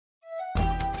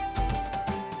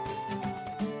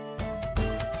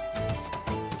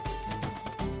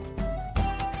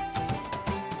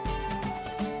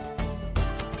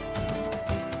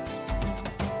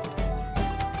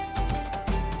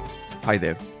Hi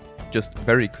there. Just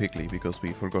very quickly, because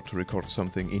we forgot to record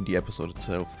something in the episode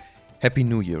itself. Happy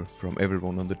New Year from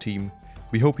everyone on the team.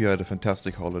 We hope you had a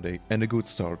fantastic holiday and a good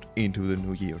start into the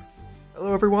new year.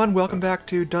 Hello everyone, welcome back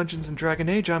to Dungeons & Dragon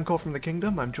Age. I'm Cole from the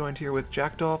Kingdom. I'm joined here with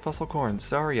Jackdaw, Fusselcorn,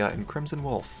 Saria, and Crimson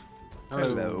Wolf.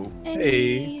 Hello.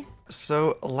 Hey.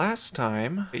 So, last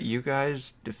time, you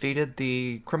guys defeated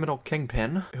the criminal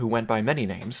kingpin, who went by many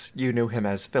names. You knew him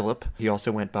as Philip. He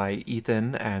also went by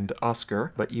Ethan and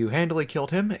Oscar, but you handily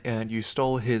killed him, and you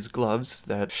stole his gloves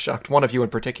that shocked one of you in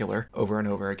particular over and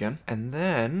over again. And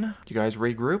then, you guys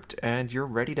regrouped, and you're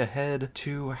ready to head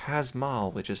to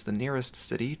Hazmal, which is the nearest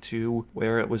city to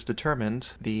where it was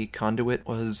determined the conduit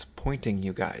was pointing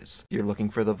you guys. You're looking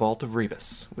for the Vault of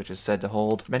Rebus, which is said to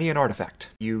hold many an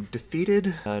artifact. You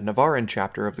defeated Navarin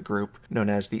chapter of the group, known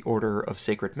as the Order of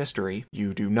Sacred Mystery.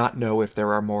 You do not know if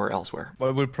there are more elsewhere.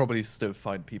 Well, we'll probably still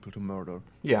find people to murder.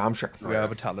 Yeah, I'm sure. We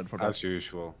have a talent for that. As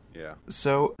usual, yeah.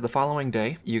 So, the following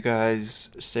day, you guys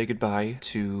say goodbye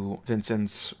to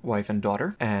Vincent's wife and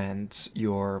daughter, and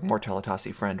your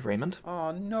Mortalitasi friend, Raymond. Oh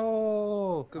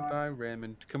no! Goodbye,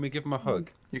 Raymond. Can we give him a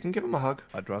hug? You can give him a hug.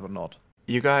 I'd rather not.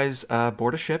 You guys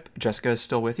board a ship. Jessica is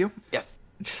still with you? Yes.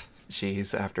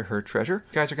 She's after her treasure.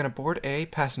 You guys are going to board a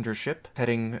passenger ship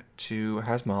heading to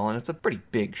Hazmal, and it's a pretty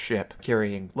big ship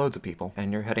carrying loads of people.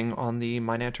 And you're heading on the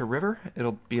Minanta River.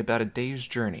 It'll be about a day's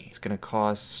journey. It's going to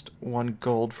cost 1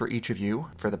 gold for each of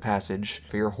you for the passage.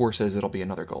 For your horses, it'll be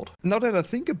another gold. Now that I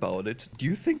think about it, do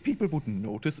you think people would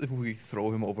notice if we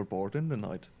throw him overboard in the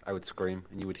night? I would scream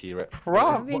and you would hear it.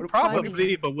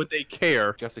 Probably, but would they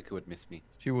care? Jessica would miss me.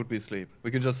 She would be asleep.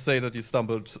 We can just say that you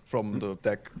stumbled from the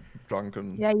deck drunk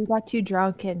and... Yeah, you got too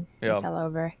drunk and fell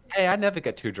over. Hey, I never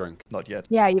get too drunk. Not yet.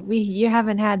 Yeah, you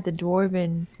haven't had the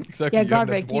dwarven. Exactly, Yeah, you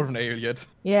haven't had Garvik, you- Dwarven Ale yet.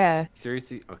 Yeah.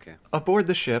 Seriously? Okay. Aboard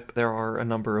the ship, there are a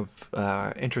number of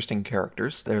interesting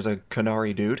characters. There's a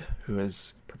Canary dude who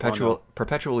is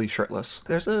perpetually shirtless.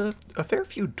 There's a fair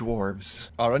few dwarves.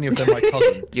 Are any of them my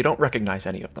cousin? You don't recognize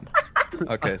any of them.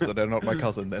 Okay, so they're not my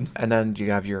cousin then. And then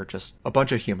you have just a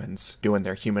bunch of humans doing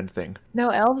their human thing. No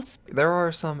elves? There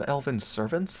are some elven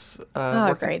servants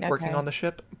great, working okay. on the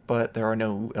ship, but there are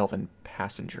no elven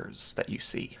passengers that you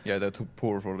see. Yeah, they're too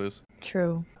poor for this.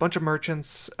 True. Bunch of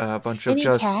merchants, a bunch of Any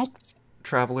just cats?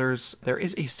 travelers. There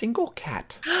is a single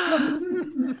cat.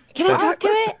 Can I talk to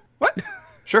it? What?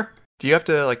 Sure. Do you have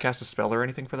to cast a spell or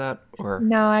anything for that? Or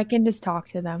No, I can just talk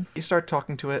to them. you start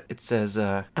talking to it, it says,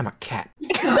 I'm a cat.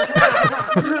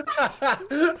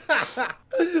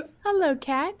 Hello,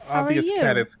 cat. How Obvious are you?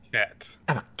 cat is cat.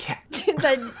 I'm a cat.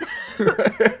 Then-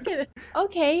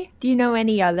 Okay. Do you know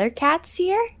any other cats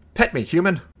here? Pet me,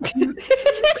 human.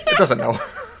 It doesn't know.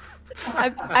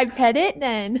 I pet it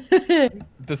then.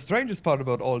 The strangest part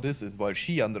about all this is while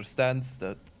she understands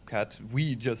that cat,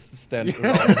 we just stand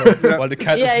around her while the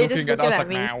cat Yeah, is you're just looking at us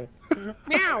looking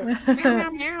like,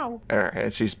 at meow. All right,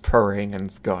 and she's purring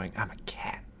and going, I'm a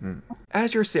cat.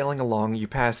 As you're sailing along, you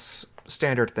pass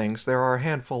standard things. There are a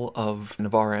handful of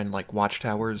Navarin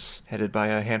watchtowers headed by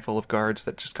a handful of guards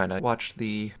that just kind of watch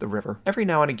the river. Every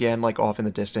now and again, off in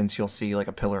the distance, you'll see a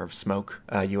pillar of smoke.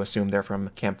 You assume they're from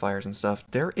campfires and stuff.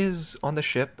 There is on the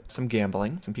ship some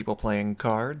gambling, some people playing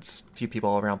cards, a few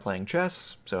people around playing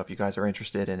chess. So if you guys are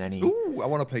interested in any... Ooh, I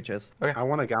want to play chess. I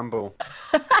want to gamble.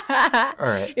 All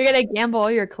right. You're gonna gamble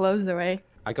all your clothes away.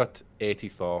 I got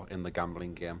 84 in the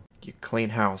gambling game. You clean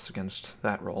house against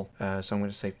that roll. So I'm going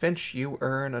to say, Finch, you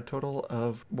earn a total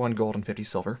of 1 gold and 50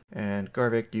 silver. And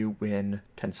Garvik, you win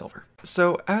 10 silver.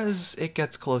 So as it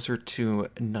gets closer to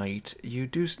night, you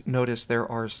do notice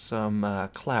there are some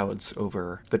clouds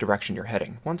over the direction you're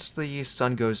heading. Once the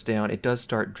sun goes down, it does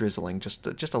start drizzling just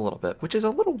a little bit, which is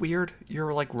a little weird.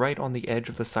 You're right on the edge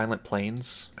of the Silent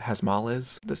Plains, Hazmal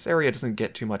is. This area doesn't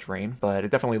get too much rain, but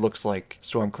it definitely looks like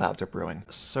storm clouds are brewing.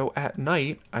 So at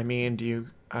night, do you...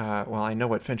 well, I know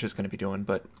what Finch is going to be doing,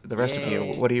 but the rest of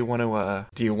you, what do you want to,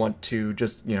 do you want to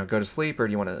just, go to sleep, or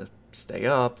do you want to stay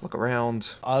up, look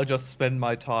around? I'll just spend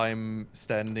my time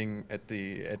standing at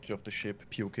the edge of the ship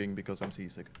puking because I'm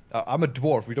seasick. I'm a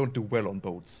dwarf, we don't do well on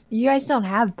boats. You guys don't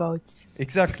have boats.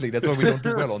 Exactly, that's why we don't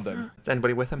do well on them. Is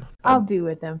anybody with him? I'll be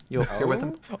with them. You're with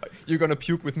him? You're gonna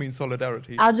puke with me in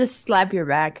solidarity. I'll just slap your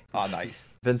back. Ah,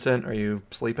 nice. Vincent, are you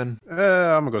sleeping? I'm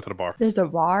gonna go to the bar. There's a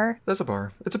bar. There's a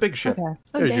bar. It's a big ship. Okay.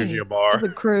 There's Okay. usually a bar. The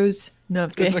cruise. No,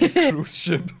 I'm It's like a kidding. cruise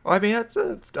ship. I mean, that's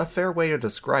a fair way to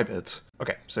describe it.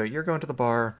 Okay, so you're going to the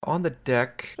bar. On the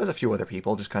deck, there's a few other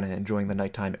people just kind of enjoying the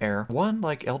nighttime air. One,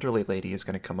 like, elderly lady is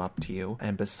going to come up to you,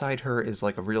 and beside her is,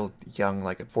 like, a real young,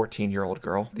 like, a 14-year-old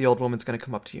girl. The old woman's going to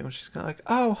come up to you, and she's going to like,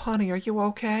 oh, honey, are you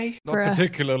okay? Not Bruh.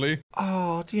 particularly.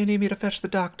 Oh, do you need me to fetch the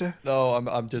doctor? No,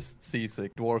 I'm just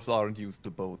seasick. Dwarves aren't used to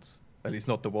boats. At least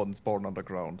not the ones born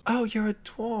underground. Oh, you're a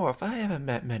dwarf. I haven't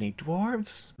met many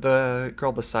dwarves. The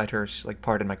girl beside her, she's like,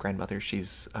 pardon my grandmother,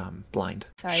 she's, blind.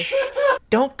 Sorry.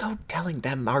 Don't go telling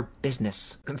them our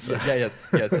business. And so,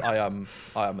 Yes, I am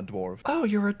a dwarf. oh,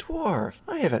 you're a dwarf.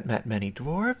 I haven't met many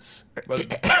dwarves. Well,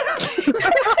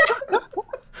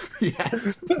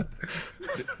 Yes.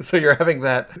 So you're having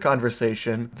that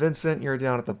conversation. Vincent, you're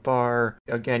down at the bar.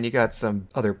 Again, you got some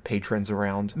other patrons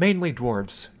around, mainly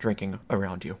dwarves drinking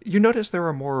around you. You notice there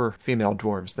are more female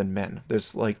dwarves than men.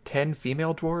 There's like 10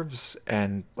 female dwarves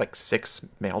and like 6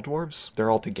 male dwarves. They're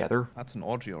all together. that's an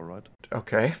orgy, all right.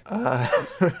 Okay.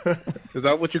 Is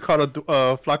that what you call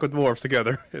a flock of dwarves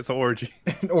together? It's an orgy.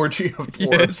 An orgy of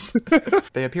dwarves.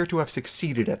 They appear to have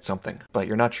succeeded at something, but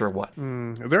you're not sure what.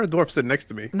 Is there a dwarf sitting next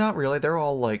to me? Not really. They're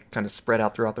all like kind of spread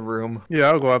out throughout the room. Yeah,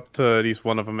 I'll go up to at least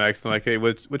one of them next and like, hey,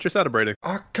 what you're celebrating?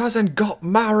 Our cousin got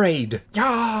married.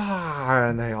 Yeah,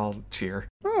 and they all cheer.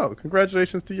 Oh,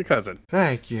 congratulations to your cousin.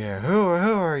 Thank you. Who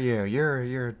are you?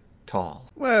 You're tall.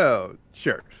 Well,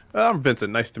 sure. I'm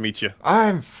Vincent. Nice to meet you.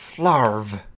 I'm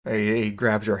Flarv. He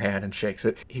grabs your hand and shakes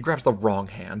it. He grabs the wrong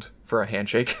hand for a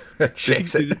handshake.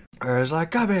 Shakes it. He's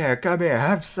like, come here,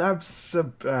 have some,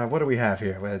 what do we have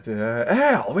here?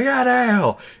 Ale, we got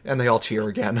ale! And they all cheer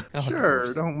again.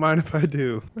 Sure, don't mind if I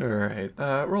do. Alright,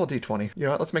 roll a d20. You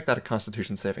know what, let's make that a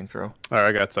constitution saving throw. Alright,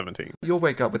 I got 17. You'll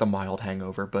wake up with a mild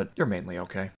hangover, but you're mainly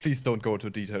okay. Please don't go into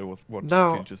detail with what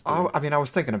No, Finch is doing. I mean, I was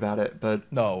thinking about it, but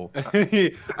No.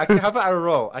 How about I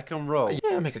roll? I can roll.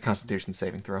 yeah, make a constitution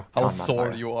saving throw. How Con sore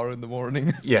modifier. you are in the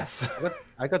morning. Yes.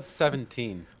 I got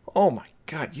 17. Oh my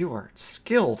god, you are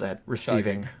skilled at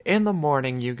receiving. In the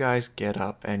morning, you guys get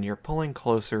up and you're pulling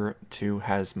closer to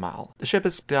Hazmal. The ship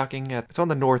is docking it's on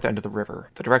the north end of the river.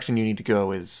 The direction you need to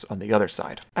go is on the other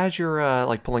side. As you're,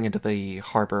 like, pulling into the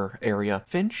harbor area,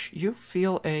 Finch, you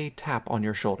feel a tap on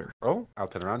your shoulder. Oh, I'll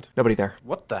turn around. Nobody there.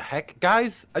 What the heck?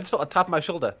 Guys, I just felt a tap on my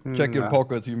shoulder. Check your Nah.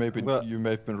 pockets. You may be Well- you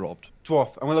may have been robbed.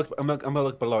 Dwarf. I'm gonna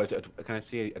look below. Can I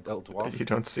see a little dwarf? You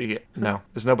don't see it. No,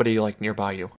 there's nobody, like,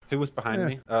 nearby you. Who was behind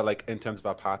me? Like, in terms of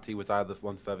our party, was I the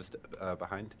one furthest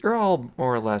behind? You're all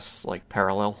more or less, like,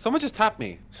 parallel. Someone just tapped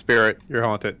me. Spirit, you're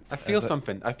haunted. I feel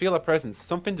something. I feel a presence.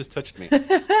 Something just touched me.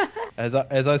 As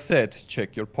I said,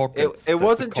 check your pockets. It That's a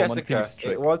wasn't common Jessica. thieves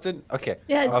trick. It wasn't. Okay.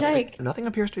 Yeah, Okay. Jake. Nothing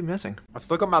appears to be missing. I've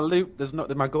still got my loot.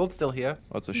 My gold's still here.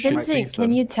 That's a shit Vincent, thief, can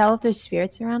then. you tell if there's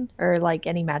spirits around or like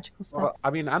any magical stuff? Well, I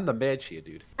mean, I'm the mage here,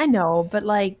 dude. I know, but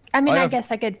like, I mean, I I have- guess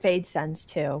I could fade sense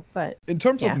too, but In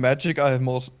terms Yeah. of magic, I have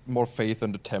more faith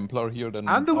in the Templar here than.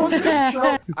 I'm the one others. that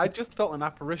felt, I just felt an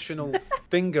apparitional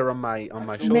finger on my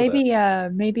shoulder.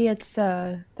 maybe it's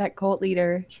that cult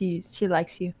leader. She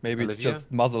likes you. Maybe it's Olivia?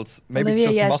 just muscles. Maybe Olivia, it's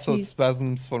just yeah, muscle she's-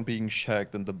 spasms from being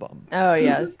shagged in the bum. Oh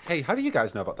yeah. Hey, how do you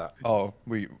guys know about that? Oh,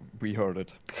 we heard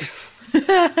it.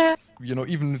 You know,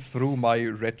 even through my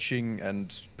retching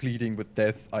and pleading with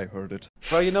death, I heard it.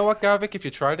 Well, you know what, Garvik? If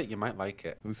you tried it, you might like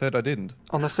it. Who said I didn't?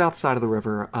 On the south side of the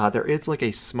river, there is like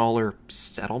a smaller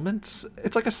settlement.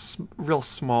 It's like a real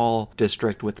small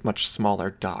district with much smaller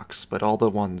docks, but all the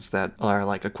ones that are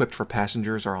like equipped for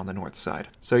passengers are on the north side.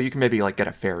 So you can maybe like get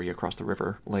a ferry across the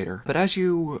river later. But as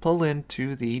you pull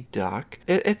into the dock,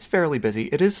 it's fairly busy.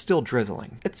 It is still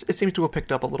drizzling. It seems to have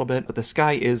picked up a little bit, but the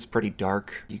sky is pretty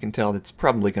dark. You can tell it's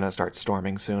probably going to start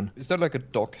storming soon. Is there like a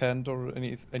dockhand or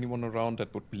anyone around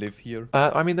that would live here?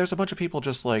 I mean, there's a bunch of people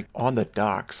just like on the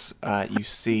docks. You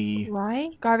see...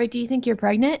 Why? Garvik, do you think you're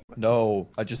pregnant? No,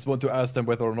 I just want to ask them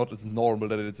whether or not it's normal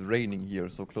that it's raining here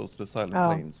so close to the Silent Oh.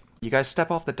 Plains. You guys step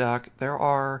off the dock. There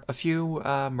are a few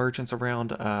merchants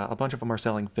around. A bunch of them are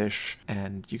selling fish,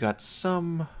 and you got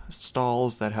some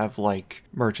stalls that have like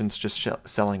merchants just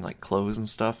selling like clothes and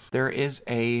stuff. There is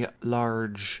a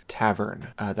large tavern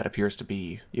that appears to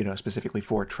be, you know, specifically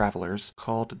for travelers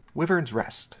called Wyvern's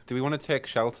Rest. Do we want to take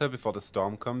shelter before the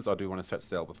storm comes, or do we want to set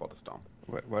sail before the storm?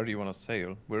 Where do you want to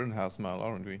sail? We're in Hazmal,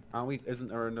 aren't we? Aren't we? Isn't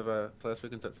there another place we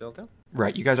can set sail to?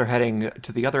 Right, you guys are heading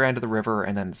to the other end of the river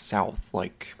and then south,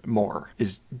 like more,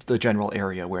 is the general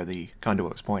area where the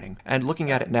conduit was pointing. And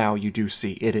looking at it now, you do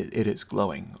see it is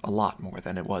glowing a lot more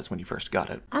than it was when you first got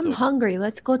it. I'm hungry.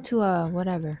 Let's go to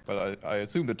whatever. But I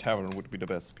assume the tavern would be the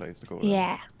best place to go. then.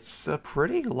 Yeah. It's a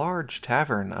pretty large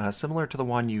tavern, similar to the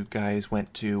one you guys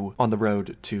went to on the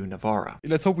road to Navarra.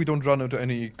 Let's hope we don't run into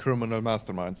any criminal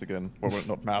masterminds again. Or well,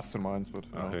 not masterminds, but...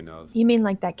 Oh, who knows? You mean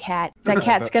like that cat? That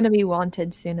cat's gonna be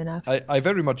wanted soon enough. I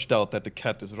very much doubt that the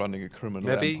cat is running a criminal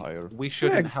Maybe empire. we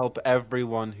shouldn't help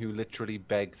everyone who literally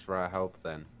begs for our help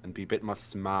then, and be a bit more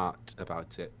smart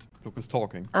about it. Look who's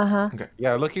talking. Uh-huh.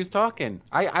 Yeah, look who's talking.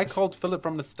 I called Philip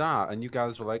from the start, and you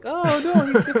guys were like, "Oh no,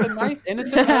 he's just a nice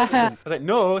innocent person." I was like,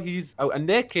 "No, he's a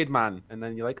naked man." And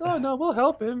then you're like, "Oh no, we'll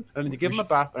help him." And then you give him a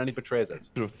bath, and then he betrays us.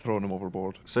 Should have thrown him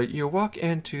overboard. So you walk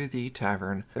into the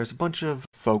tavern. There's a bunch of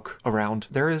folk around.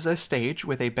 There is a stage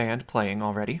with a band playing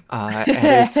already.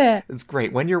 And it's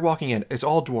great. When you're walking in, it's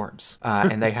all dwarves.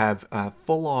 And they have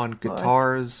full-on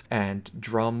guitars and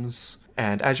drums.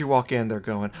 And as you walk in, they're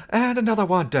going, and another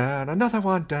one down, another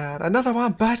one down, another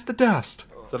one bites the dust.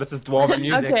 So this is dwarven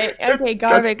music. Okay,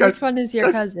 Garvik, guys, which one is your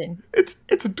guys. cousin? It's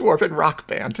a dwarven rock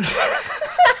band.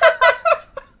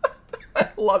 I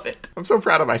love it. I'm so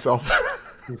proud of myself.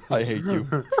 I hate you.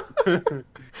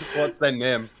 What's their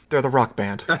name? They're the rock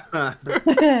band.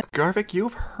 Garvik,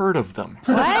 you've heard of them.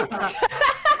 What?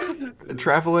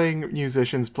 Traveling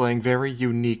musicians playing very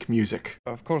unique music.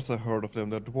 Of course I heard of them,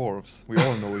 they're dwarves. We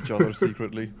all know each other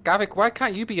secretly. Gavik, why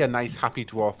can't you be a nice, happy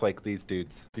dwarf like these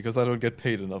dudes? Because I don't get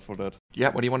paid enough for that. Yeah,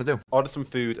 what do you want to do? Order some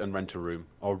food and rent a room,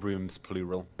 or rooms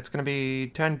plural. It's going to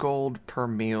be 10 gold per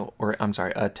meal, or I'm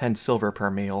sorry, 10 silver per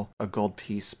meal, a gold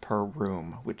piece per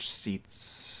room, which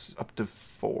seats up to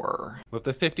 4. With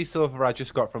the 50 silver I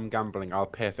just got from gambling, I'll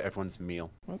pay for everyone's meal.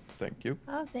 Well, thank you.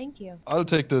 Oh, thank you. I'll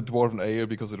take the dwarven ale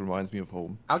because it reminds me of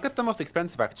home. I'll get the most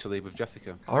expensive actually with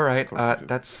Jessica. All right, course you do.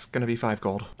 that's going to be 5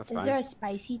 gold. That's Is fine. there a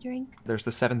spicy drink? There's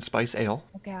the 7 spice ale.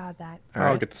 Okay, I'll have that. All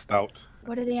I'll right. get the stout.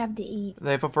 What do they have to eat?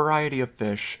 They have a variety of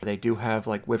fish. They do have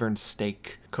like wyvern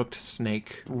steak, cooked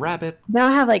snake, rabbit. They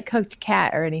don't have like cooked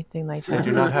cat or anything like They that.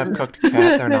 do not have cooked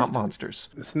cat. They're not monsters.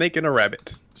 A snake and a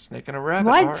rabbit. Snake and a rabbit.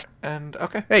 What? And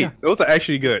okay. Hey, yeah. those are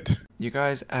actually good. You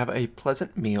guys have a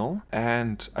pleasant meal,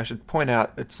 and I should point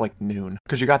out it's like noon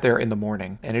because you got there in the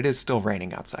morning, and it is still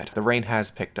raining outside. The rain has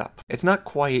picked up. It's not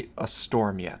quite a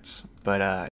storm yet, but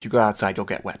if you go outside, you'll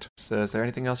get wet. So is there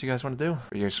anything else you guys want to do?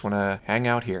 Or you just want to hang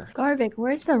out here? Garvik,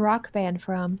 where's the rock band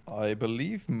from? I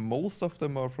believe most of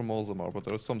them are from Ozamar, but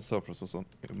there are some surfaces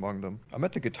among them. I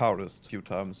met the guitarist a few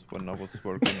times when I was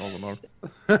working in Ozamar.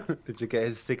 Did you get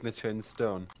his signature in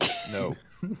stone? No.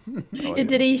 No, I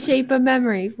Did he shape a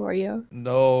memory for you?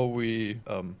 No, we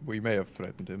may have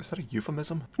threatened him. Is that a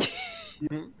euphemism?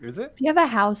 Is it? Do you have a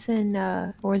house in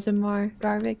Orzammar,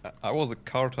 Garvik? I was a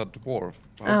Karta dwarf.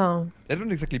 Oh. They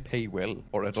don't exactly pay well,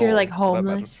 or at So all. you're, like, for that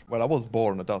matter. homeless? Well, I was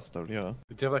born a duster, yeah.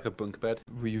 Did you have like a bunk bed?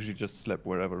 We usually just slept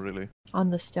wherever, really.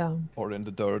 On the stone. Or in the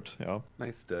dirt, yeah.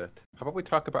 Nice dirt. How about we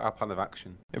talk about our plan of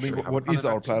action? I mean, Should we have a what plan is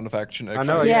of our action? plan of action, I actually?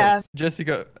 know, Yeah. yes.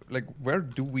 Jessica, like, where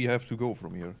do we have to go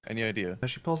from here? Any idea?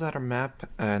 She pulls out her map,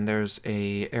 and there's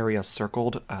a area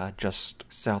circled just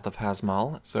south of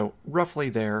Hazmal. So roughly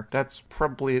there. That's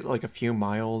probably like a few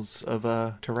miles of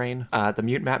terrain. The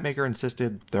mute mapmaker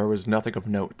insisted there was nothing of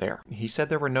note there. He said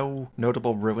there were no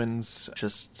notable ruins,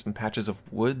 just some patches of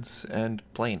woods and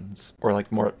plains, or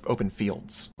like more open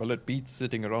fields. Well, it beats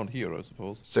sitting around here, I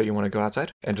suppose. So you want to go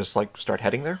outside and just like start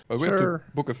heading there? Well, we have Sure.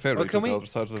 to book a ferry Well, to can the we? other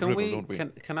side of the Can river, we? don't we?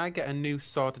 Can I get a new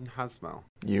sword in Hazmal?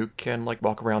 You can like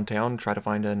walk around town, try to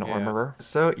find an Yeah. armorer.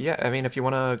 So yeah, I mean, if you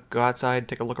want to go outside,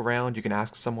 take a look around, you can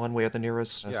ask someone where the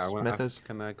nearest Yeah, I want smith to is.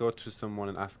 Can I go to someone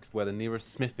and ask where the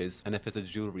nearest smith is and if it's a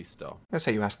jewelry store? Let's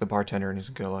say you ask the bartender and he's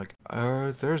go like,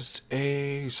 there's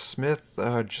a smith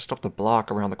just up the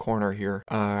block around the corner here.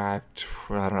 I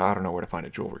don't know where to find a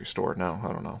jewelry store. No, I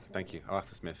don't know. Thank you. I'll ask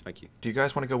the smith. Thank you. Do you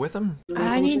guys want to go with him?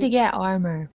 I need to get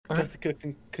armor. Alright. Jessica,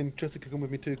 can Jessica come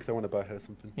with me too? Because I want to buy her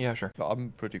something. Yeah, sure.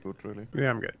 I'm pretty good, really. Yeah,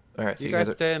 I'm good. All right, so You you guys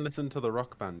guys stay and listen to the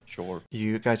rock band. Sure.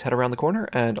 You guys head around the corner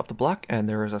and up the block, and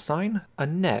there is a sign, a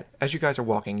net. As you guys are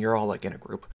walking, you're all like in a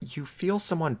group. You feel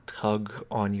someone tug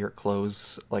on your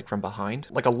clothes, like from behind,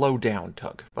 like a low down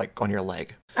tug, like on your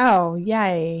leg. Oh,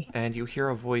 yay. And you hear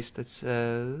a voice that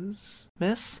says,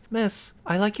 Miss,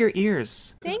 I like your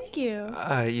ears. Thank you.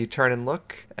 You turn and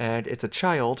look, and it's a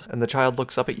child, and the child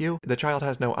looks up at you. The child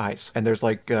has no eyes, and there's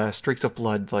like streaks of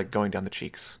blood like going down the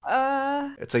cheeks.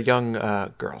 It's a young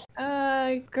girl.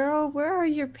 Girl, where are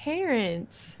your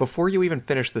parents? Before you even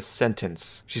finish the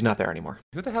sentence, she's not there anymore.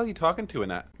 Who the hell are you talking to,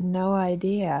 Annette? No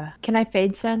idea. Can I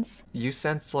fade sense? You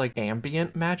sense like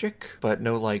ambient magic, but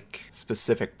no like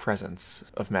specific presence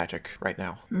of magic right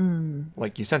now.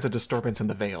 Like you sense a disturbance in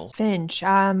the veil. Finch,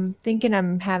 I'm thinking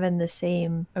I'm having the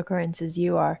same occurrence as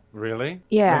you are. Really?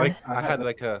 Yeah. Like, I had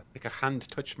like a hand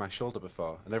touch my shoulder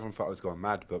before, and everyone thought I was going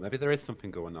mad, but maybe there is something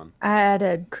going on. I had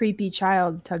a creepy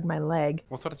child tug my leg.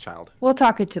 What sort of child? We'll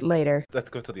talk it to later. Let's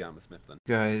go to the armor smith then.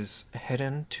 You guys head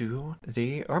into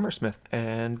the armor smith,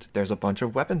 and there's a bunch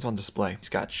of weapons on display. He's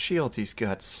got shields, he's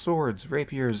got swords,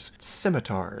 rapiers,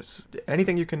 scimitars,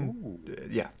 anything you can.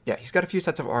 Yeah. He's got a few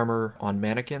sets of armor on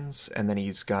mannequins, and then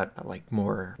he's got like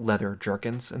more leather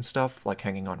jerkins and stuff like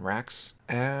hanging on racks.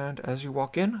 And as you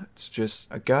walk in, it's just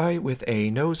a guy with a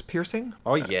nose piercing.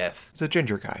 Oh, yes. It's a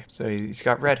ginger guy. So he's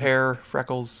got red hair,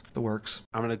 freckles, the works.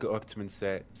 I'm going to go up to him and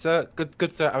say, Sir,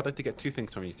 good sir, I would like to get two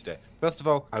things from you today. First of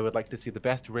all, I would like to see the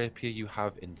best rapier you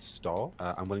have in store.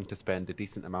 I'm willing to spend a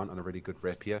decent amount on a really good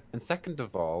rapier. And second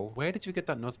of all, where did you get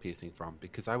that nose piercing from?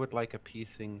 Because I would like a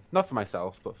piercing, not for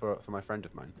myself, but for my friend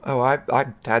of mine. Oh, I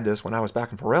had this when I was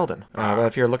back in Ferelden. But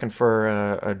if you're looking for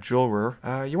a jeweler,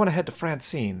 you want to head to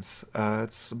Francine's.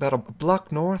 It's about a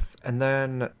block north, and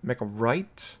then make a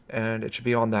right, and it should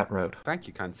be on that road. Thank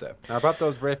you, kind sir. Now about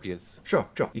those rapiers. Sure.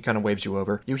 He kind of waves you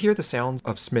over. You hear the sounds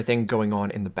of smithing going on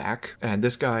in the back, and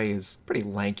this guy is pretty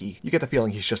lanky. You get the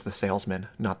feeling he's just the salesman,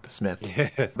 not the smith.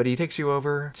 But he takes you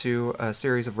over to a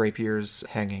series of rapiers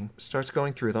hanging, starts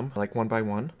going through them, like one by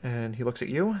one, and he looks at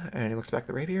you, and he looks back at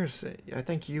the rapiers. I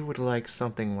think you would like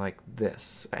something like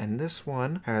this. And this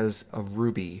one has a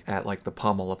ruby at like the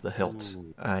pommel of the hilt.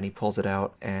 And he pulls it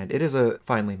out, and it is a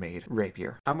finely made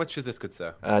rapier. How much is this, good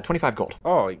sir? 25 gold.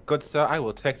 Oh, good sir, I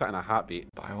will take that in a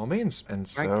heartbeat. By all means. And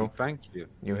Thank you.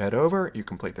 you head over, you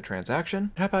complete the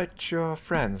transaction. How about your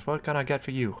friends? What can I get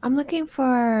for you? I'm looking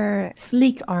for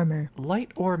sleek armor.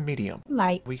 Light or medium?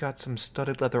 Light. We got some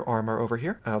studded leather armor over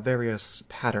here, various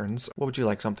patterns. What would you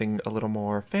like, something a little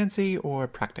more fancy or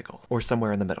practical? Or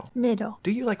somewhere in the middle? Middle.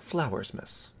 Do you like flowers,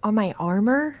 miss? On my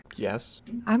armor? Yes.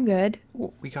 I'm good.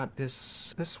 Ooh, we got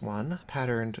this one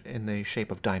patterned in the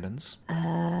shape of diamonds.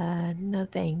 No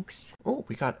thanks. Oh,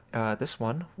 we got this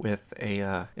one with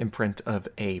a imprint of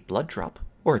a blood drop.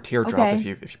 Or a teardrop Okay.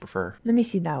 if you prefer. Let me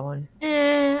see that one.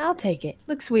 I'll take it.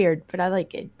 Looks weird, but I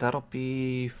like it. That'll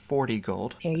be 40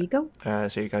 gold. There you go.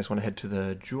 So you guys want to head to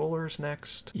the jewelers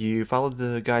next. You follow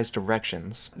the guy's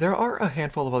directions. There are a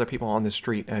handful of other people on the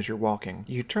street as you're walking.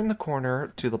 You turn the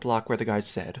corner to the block where the guy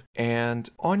said, and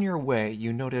on your way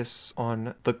you notice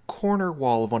on the corner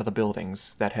wall of one of the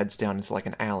buildings that heads down into like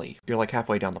an alley. You're like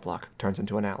halfway down the block, turns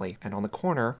into an alley, and on the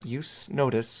corner you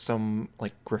notice some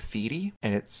like graffiti,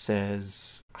 and it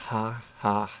says ha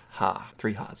ha ha,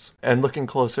 3 ha's. And looking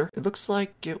closer, it looks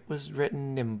like it was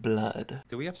written in blood.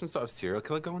 Do we have some sort of serial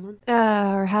killer going on?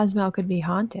 Or Hasmel could be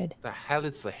haunted. The hell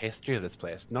is the history of this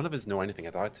place? None of us know anything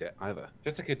about it either.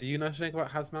 Jessica, do you know anything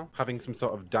about Hasmel? Having some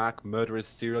sort of dark, murderous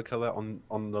serial killer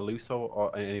on the loose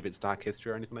or any of its dark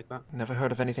history or anything like that? Never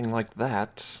heard of anything like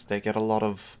that. They get a lot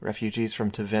of refugees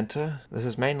from Teventa. This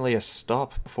is mainly a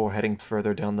stop before heading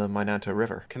further down the Minanta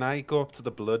River. Can I go up to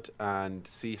the blood and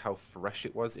see how fresh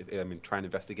it was? Try and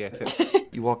investigate it.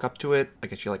 You walk up to it, I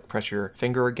guess you like press your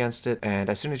finger against it, and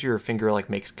as soon as your finger like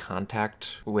makes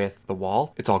contact with the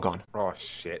wall, it's all gone. Oh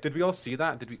shit! Did we all see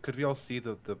that? Could we all see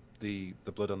the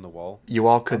blood on the wall? You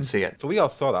all could see it. So we all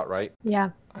saw that, right?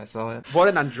 Yeah. I saw it. What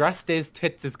an Andraste's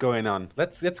tits is going on.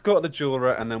 Let's go to the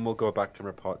jeweler and then we'll go back and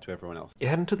report to everyone else. You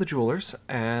head into the jeweler's,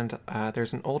 and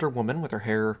there's an older woman with her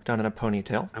hair done in a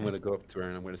ponytail. I'm gonna go up to her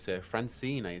and I'm gonna say,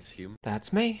 Francine, I assume.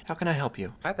 That's me. How can I help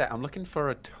you? Hi there. I'm looking for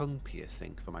a tongue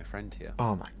piercing for my friend here.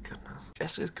 Oh my goodness.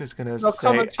 Jessica's gonna No,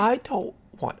 come say, on. I don't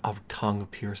want a tongue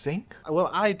piercing. Well,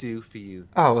 I do for you.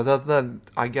 Oh, then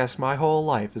I guess my whole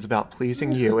life is about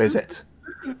pleasing you, is it?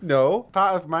 No,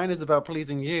 part of mine is about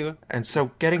pleasing you. And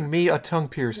so getting me a tongue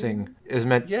piercing is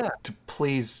meant Yeah. to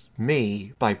please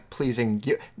me by pleasing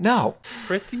you. No!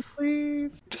 Pretty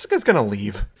please. Jessica's gonna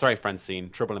leave. Sorry,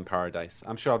 Francine. Trouble in paradise.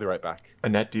 I'm sure I'll be right back.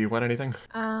 Annette, do you want anything?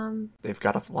 Do They've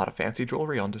got a lot of fancy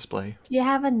jewelry on display. you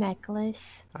have a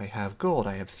necklace? I have gold,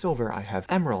 I have silver, I have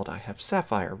emerald, I have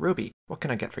sapphire, ruby. What can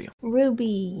I get for you?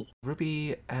 Ruby.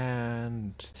 Ruby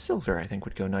and silver, I think,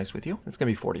 would go nice with you. It's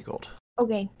gonna be 40 gold.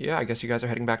 Okay. Yeah, I guess you guys are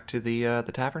heading back to the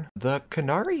tavern. The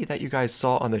Canary that you guys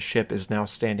saw on the ship is now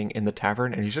standing in the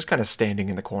tavern, and he's just kind of standing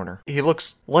in the corner. He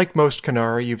looks like most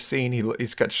Canary you've seen.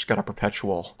 He's just got a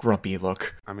perpetual grumpy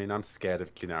look. I mean, I'm scared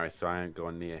of Kunari, so I ain't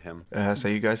going near him. So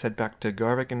you guys head back to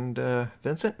Garvik and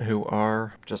Vincent, who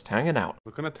are just hanging out.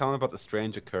 We're going to tell him about the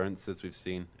strange occurrences we've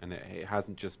seen, and it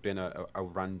hasn't just been a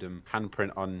random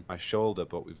handprint on my shoulder,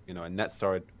 but we've, Annette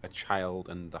saw a child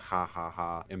and the ha ha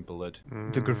ha in blood.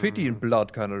 The graffiti in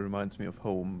blood kind of reminds me of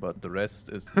home, but the rest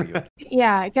is weird.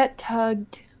 Yeah, I got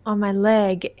tugged on my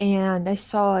leg and I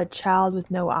saw a child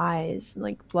with no eyes,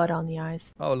 like blood on the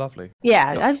eyes. Oh, lovely.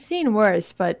 Yeah, I've seen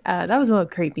worse, but that was a little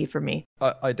creepy for me.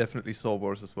 I definitely saw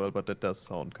worse as well, but that does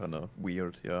sound kind of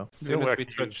weird, yeah. As soon as we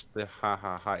touched the ha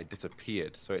ha ha, it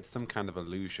disappeared. So it's some kind of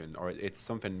illusion, or it's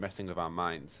something messing with our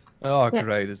minds. Oh, Yeah.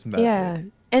 great, it's magic. Yeah.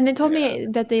 And they told me Yeah.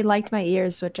 that they liked my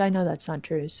ears, which I know that's not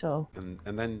true, so.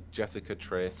 And then Jessica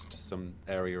traced some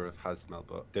area of Hasmel,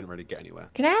 but didn't really get anywhere.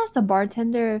 Can I ask the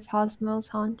bartender if Hosmel's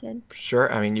haunted?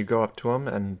 Sure, I mean, you go up to him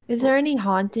and... Is there any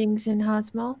hauntings in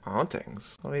Hosmel?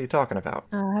 Hauntings? What are you talking about?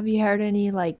 Have you heard any,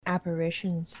 like,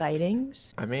 apparition sightings?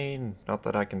 I mean, not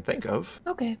that I can think of.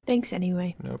 Okay, thanks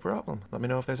anyway. No problem. Let me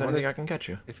know if there's What anything if- I can get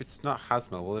you. If it's not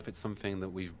Hasmel, well, if it's something that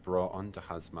we've brought onto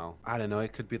Hasmel, I don't know,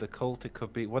 it could be the cult, it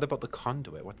could be... What about the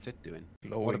conduit? What's it doing?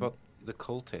 Glowing. What about the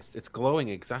cultist? It's glowing,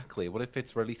 exactly. What if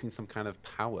it's releasing some kind of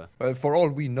power? Well, for all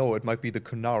we know, it might be the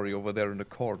Kunari over there in the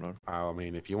corner. I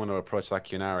mean, if you want to approach that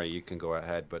Kunari, you can go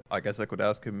ahead, but I guess I could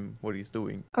ask him what he's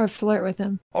doing. Or flirt with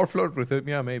him. Or flirt with him,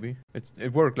 yeah, maybe.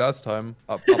 It worked last time,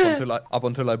 up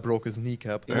until I broke his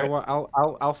kneecap. you know what?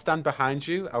 I'll stand behind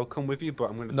you. I'll come with you,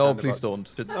 but I'm going to No, stand please about-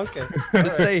 don't. Just, Okay.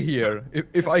 just stay here.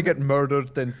 If I get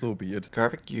murdered, then so be it.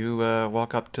 Garvik, you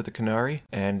walk up to the Canary,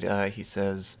 and he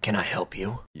says, "Can I help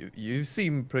you?" You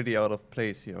seem pretty out of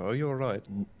place here. Are you alright?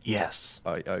 Yes.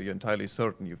 Are you entirely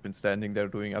certain you've been standing there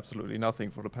doing absolutely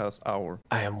nothing for the past hour?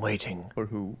 I am waiting. For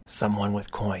who? Someone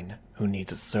with coin who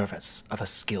needs a service of a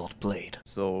skilled blade.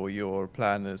 So your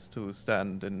plan is to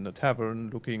stand in a tavern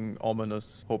looking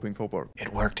ominous, hoping for work?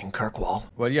 It worked in Kirkwall.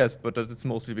 Well, yes, but that's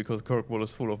mostly because Kirkwall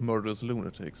is full of murderous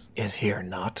lunatics. Is here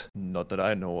not? Not that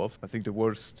I know of. I think the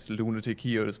worst lunatic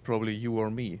here is probably you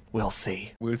or me. We'll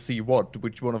see. We'll see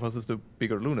which one of us is the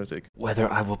bigger lunatic.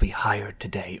 Whether I will be hired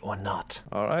today or not.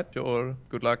 Alright, sure.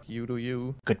 Good luck, you do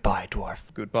you. Goodbye,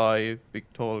 dwarf. Goodbye, big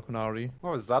tall Canary.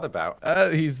 What was that about?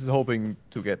 He's hoping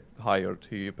to get hired.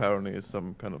 He apparently is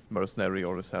some kind of mercenary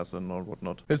or assassin or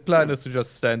whatnot. His plan is to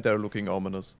just stand there looking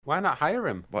ominous. Why not hire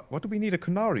him? What do we need a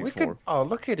Canary We for? could. Oh,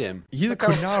 look at him. He's Look a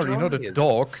how Canary, strong not he a is.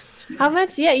 dog. How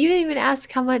much? Yeah, you didn't even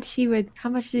ask how much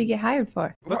did he get hired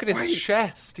for? Look at his Why-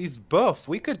 chest. He's buff.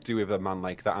 We could do with a man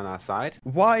like that on our side.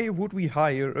 Why would we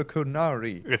hire a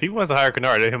Canary? If he wants to hire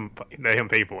Canary, let him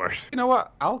pay for it. You know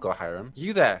what? I'll go hire him.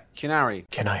 You there, Kunari.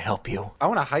 Can I help you? I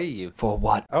want to hire you. For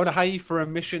what? I want to hire you for a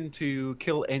mission to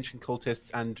kill ancient cultists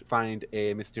and find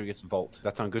a mysterious vault.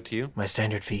 That sound good to you? My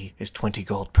standard fee is 20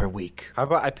 gold per week. How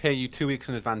about I pay you 2 weeks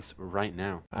in advance right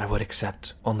now? I would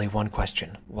accept only one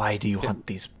question. Why do you hunt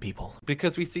these people?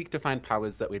 Because we seek to find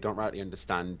powers that we don't rightly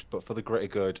understand, but for the greater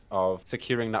good of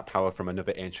securing that power from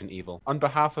another ancient evil. On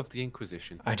behalf of the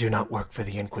Inquisition. I do not work for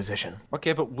the Inquisition.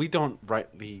 Okay, but we don't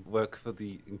rightly work for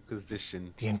the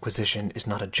Inquisition. The Inquisition is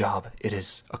not a job, it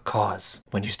is a cause.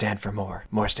 When you stand for more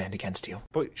stand against you.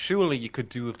 But surely you could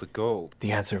do with the gold.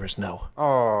 The answer is no.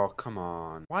 Oh, come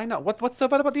on. Why not? What's so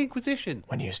bad about the Inquisition?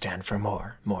 When you stand for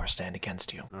more stand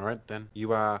against you. All right, then.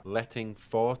 You are letting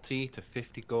 40 to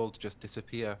 50 gold just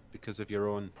disappear because of your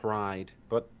own pride.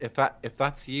 But if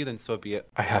that's you, then so be it.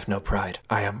 I have no pride.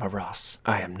 I am Maras.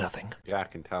 I am nothing. Yeah, I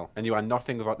can tell. And you are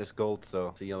nothing about this gold,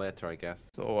 so see you later, I guess.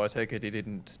 So I take it he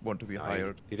didn't want to be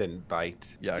hired. He didn't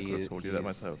bite. Yeah, I could have told you that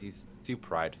He's- myself. He's too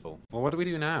prideful. Well, what do we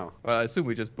do now? Well, I assume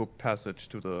we just book passage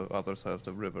to the other side of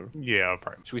the river. Yeah,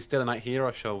 probably. Should we stay the night here,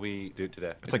 or shall we do it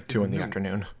today? It's like 2 in the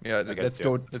afternoon. Yeah, I guess, let's yeah,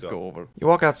 go. let's Let's go. go over. You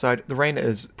walk outside. The rain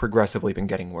has progressively been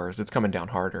getting worse. It's coming down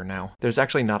harder now. There's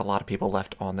actually not a lot of people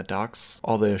left on the docks.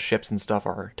 All the ships and stuff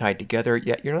are tied together,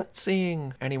 yet you're not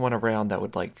seeing anyone around that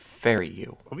would, like, ferry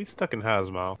you. Are we stuck in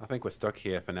Hazmal? I think we're stuck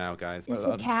here for now, guys. Is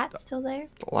Well, the cat still there?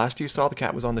 The last you saw, the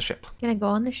cat was on the ship. Can I go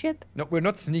on the ship? No, we're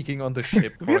not sneaking on the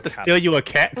ship. Do we have to steal you a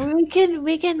cat? We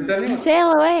can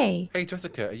sail away. Hey,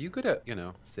 Jessica, are you good at,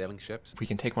 sailing ships? We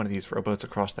can take one of these rowboats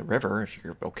across the river if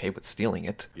you're okay with stealing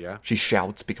it. Yeah. She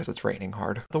shouts because it's raining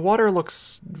hard. The water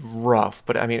looks rough,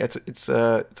 but I mean it's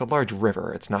a large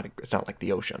river. It's not like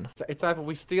the ocean. So it's either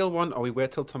we steal one or we we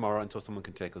wait till tomorrow until someone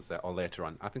can take us there, or later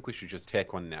on? I think we should just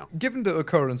take one now. Given the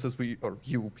occurrences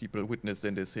you people witnessed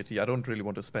in this city, I don't really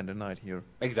want to spend a night here.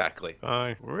 Exactly.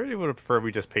 I really would have preferred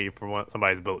we just pay for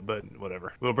somebody's boat, but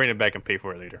whatever. We'll bring it back and pay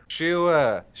for it later.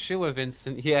 Sure,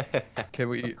 Vincent. Yeah. Can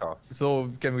we? Of course.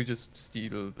 So can we just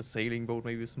steal a sailing boat,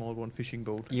 maybe a small one, fishing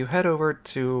boat? You head over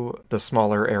to the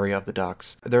smaller area of the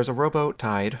docks. There's a rowboat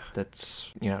tied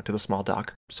that's, to the small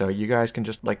dock. So you guys can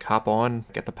just, like, hop on,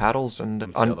 get the paddles, and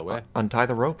sail away. untie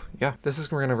the rope. Yeah, this is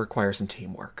going to require some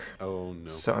teamwork. Oh no.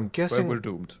 So I'm Well, guessing we're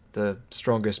doomed. the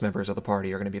strongest members of the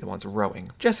party are going to be the ones rowing.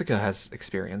 Jessica has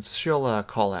experience. She'll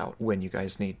call out when you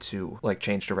guys need to, like,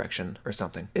 change direction or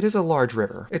something. It is a large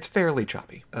river. It's fairly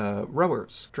choppy.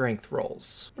 Rowers, strength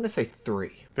rolls. I'm going to say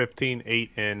 3. 15,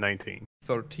 8, and 19.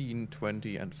 13,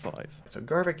 20, and 5. So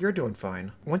Garvik, you're doing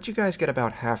fine. Once you guys get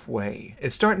about halfway,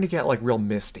 it's starting to get like real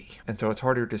misty, and so it's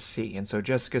harder to see, and so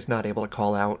Jessica's not able to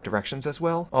call out directions as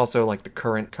well. Also, like, the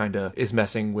current kind of is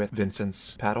messing with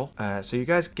Vincent's paddle. So you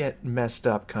guys get messed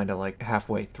up kind of like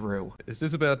halfway through. Is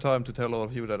this a bad time to tell all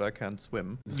of you that I can't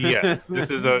swim? Yes, this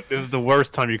is the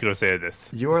worst time you could have said this.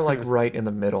 You are like right in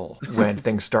the middle when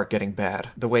things start getting bad.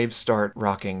 The waves start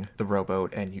rocking the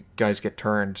rowboat, and you guys get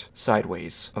turned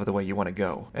sideways of the way you want to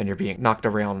go, and you're being knocked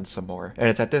around some more. And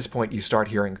it's at this point you start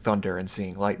hearing thunder and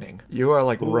seeing lightning. You are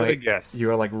like Who would've right. guessed? You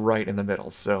are like right in the middle.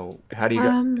 So how do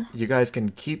you you guys can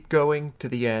keep going to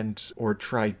the end or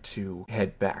try to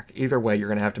head back. Either way, you're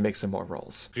gonna have to make some more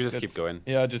rolls. You just keep going.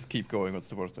 Yeah, just keep going. What's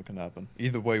the worst that can happen?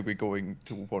 Either way, we're going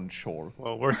to one shore.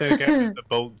 Well, worst thing that can happen is the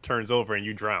boat turns over and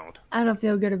you drowned. I don't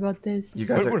feel good about this. You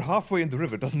guys Well, we're are halfway in the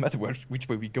river. Doesn't matter which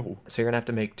way we go. so you're gonna have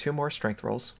to make 2 more strength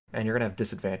rolls, and you're gonna have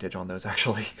disadvantage on those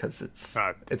actually because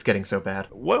Ah. it's getting so bad.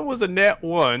 One was a net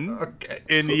 1, Okay.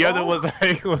 and the other was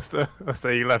a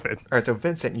 11. All right, so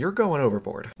Vincent, you're going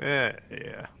overboard, Yeah.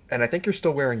 and I think you're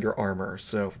still wearing your armor,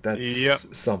 so that's Yep.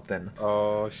 something.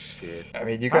 Oh shit. I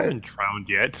mean, you I guys. haven't drowned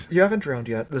yet. You haven't drowned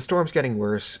yet. The storm's getting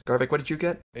worse. Garvik, what did you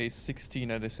get? A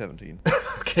 16 and a 17.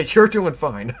 Okay, you're doing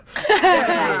fine.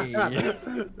 Hey!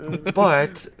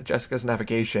 But Jessica's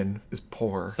navigation is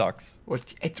poor. Sucks. Well,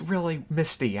 it's really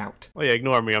misty out. Well, yeah,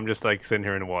 ignore me. I'm just like sitting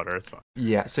here in the water. It's fine.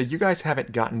 Yeah, so you guys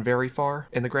haven't gotten very far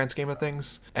in the grand scheme of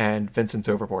things, and Vincent's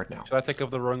overboard now. Should I take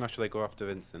over the rung or should I go after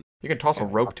Vincent? You can toss a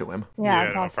rope to him. Yeah, Yeah,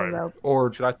 toss the probably. rope.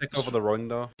 Or Should I take over the rung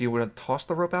though? do you want to toss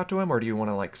the rope out to him, or do you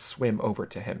want to, like, swim over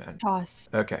to him? And Toss.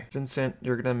 okay, Vincent,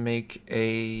 you're gonna make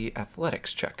a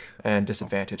athletics check, and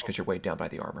disadvantage because you're weighed down by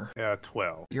the armor. Yeah,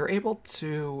 12. You're able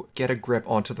to get a grip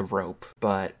onto the rope,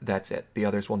 but that's it. The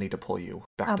others will need to pull you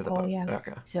back I'll to the pull, boat. yeah.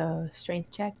 Okay. So, strength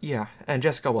check. Yeah, and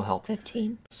Jessica will help.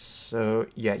 15. So,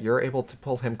 yeah, you're able to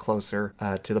pull him closer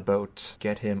to the boat,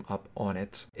 get him up on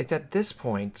it. It's at this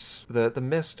point, the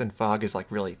mist and fog is, like,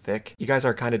 really thick. You guys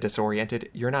are kind of disoriented.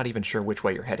 You're not even sure which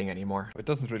way you're heading anymore. It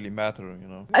doesn't really matter, you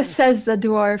know. Says the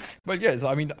dwarf. But yes,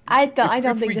 I mean, I don't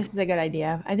if think we- this is a good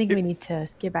idea. I think we need to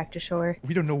get back to shore.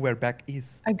 we don't know where back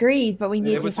is. Agreed, but we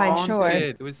need It to was find shore.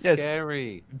 haunted. It was Yes.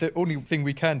 scary. The only thing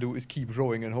we can do is keep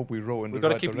rowing and hope we row in We the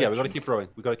gotta right keep. direction. Yeah, we gotta keep rowing.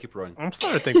 We gotta keep rowing. I'm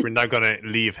starting to think we're not gonna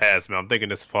leave Hazma. I'm thinking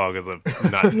this fog is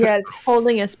not. Yeah, it's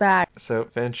holding us back. So,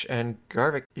 Finch and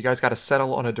Garvik, you guys got to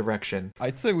settle on a direction.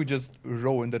 I'd say we just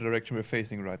row in the direction we're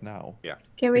facing right now. Yeah.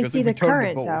 Can we Because see if we the turn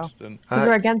current, boat, though? then Because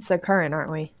we're against the current,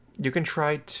 aren't we? You can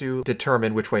try to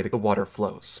determine which way the water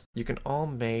flows. You can all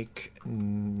make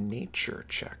nature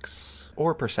checks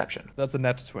or perception. that's a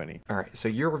net 20. All right, so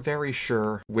you're very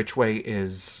sure which way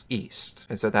is east,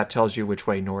 and so that tells you which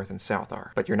way north and south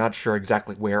are. But you're not sure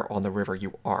exactly where on the river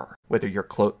you are, whether you're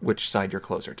which side you're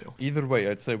closer to. Either way,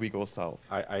 I'd say we go south.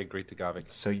 I agree to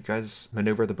Garvik. So you guys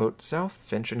maneuver the boat south.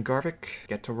 Finch and Garvik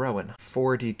get to Rowan.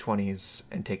 4 d20s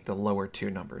and take the lower 2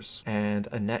 numbers. And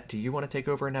Annette, do you want to take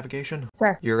over in navigation?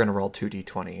 Sure. You're gonna roll 2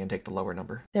 d20 and take the lower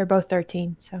number. They're both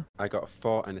 13, so. I got a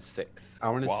 4 and a 6. I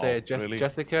want to Wow, say, really?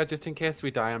 Jessica, just in case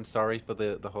we die, I'm sorry for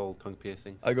the whole tongue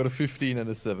piercing. I got a 15 and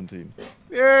a 17.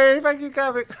 Yay! Thank you,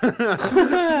 Garvik.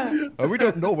 We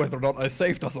don't know whether or not I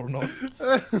saved us or not.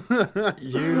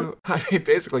 I mean,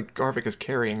 basically, Garvik is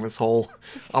carrying this whole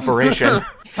operation.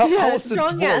 Yeah,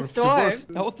 strong-ass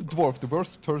dwarf. How was the dwarf the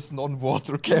worst person on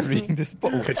water carrying this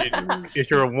boat? If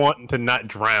you're wanting to not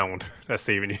drown, that's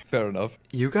saving you. Fair enough.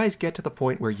 You guys get to the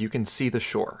point where you can see the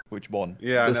shore. Which one?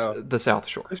 Yeah, I The, know. the South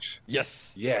Shore.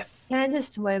 Yes. Yes. Can I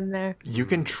just swim there? You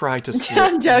can try to swim.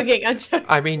 I'm joking. I'm joking.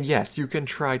 I mean, yes, you can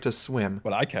try to swim.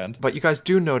 Well, I can't. But you guys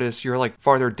do notice you're like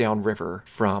farther downriver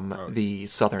from the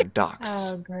southern docks.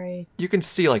 Oh, great. You can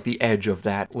see like the edge of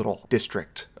that little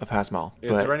district of Hazmal.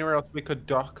 Is But there anywhere else we could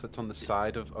dock that's on the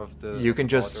side of the? you can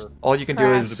just, border? all you can do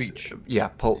Correct. is, The beach. yeah,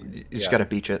 pull, you just Yeah. gotta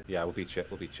beach it. Yeah, we'll beach it.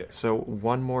 We'll beach it. So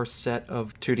one more set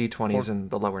of 2d20s in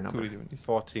the lower number. 2d20s.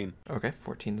 14. Okay,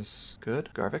 14 is good.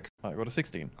 Garvik. I got a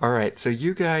 16. All right, so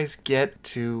you guys get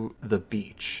to the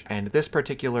beach, and this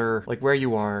particular, like where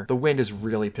you are, the wind is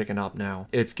really picking up now.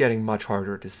 It's getting much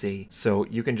harder to see, so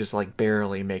you can just like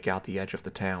barely make out the edge of the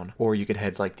town, or you could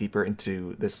head like deeper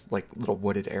into this like little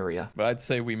wooded area. But I'd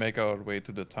say we make our way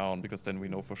to the town because then we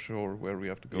know for sure where we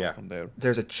have to go Yeah. from there.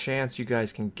 There's a chance you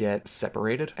guys can get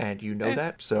separated, and you know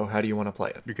that. So how do you want to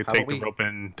play it? We could How take about the we- rope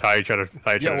and tie each other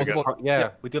Yeah, together. was about- Yeah,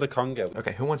 we did a conga.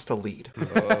 Okay, who wants to lead?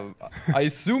 I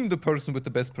assume the person with the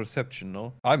best perception,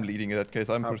 no? I'm leading in that case.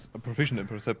 I'm proficient in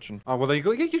perception. Oh well, there you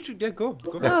go. Yeah, you should. Yeah, go.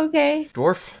 Go. for it. Oh, okay.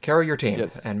 Dwarf, carry your team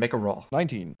Yes. and make a roll.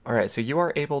 19. All right, so you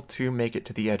are able to make it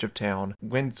to the edge of town.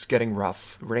 Wind's getting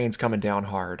rough. Rain's coming down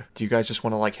hard. Do you guys just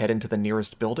want to like head into the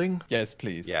nearest building? Yes,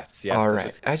 please. Yes. Yes. All let's right.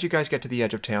 just- As you guys get to the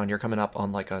edge of town, you're coming up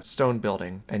on like a stone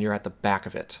building, and you're at the back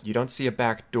of it. You don't see a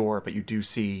back door, but you do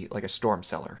see like a storm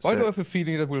cellar. Why So- do I have a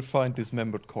feeling that we'll find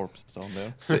dismembered corpses down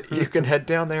there? so you can head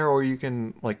down there, or you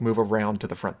can like move around to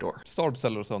the front door. Storm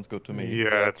cellar sounds good to me. Yeah,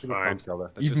 that's do the fine. conga.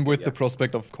 Let's Even just- with yeah. the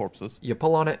prospect of corpses. You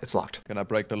pull on it, it's locked. Can I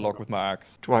break the lock with my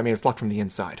axe? Well, I mean, it's locked from the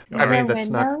inside. Is I mean, there that's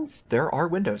not. windows? There are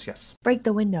windows, yes. Break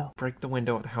the window. Break the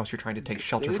window of the house you're trying to take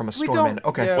shelter from a We storm don't- in.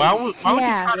 Okay. yeah. Why would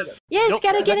Yeah. you try to, Yes, Nope.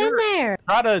 gotta get in there.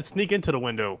 try to sneak into the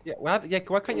window? Yeah. Well, yeah.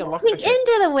 Why can't you lock the Sneak shit?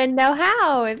 into the window.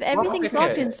 How? If everything's pick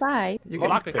locked it. inside. You can,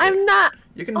 Lock it. I'm not.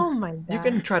 you can, Oh my god. you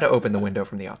can try to open the window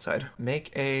from the outside.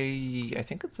 Make a, I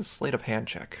think it's a sleight of hand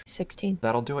check. 16.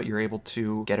 That'll do it. You're able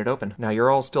to get it open. Now you're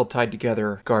all still tied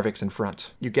together. Garvik's in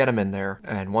front. You get him in there,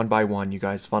 and one by one, you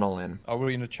guys funnel in. Are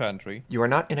we in a chantry? You are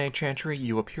not in a chantry.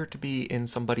 You appear to be in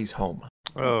somebody's home.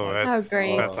 Oh, that's,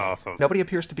 great. that's awesome. Nobody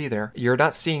appears to be there. You're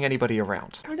not seeing anybody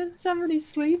around. What if somebody's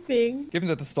sleeping? Given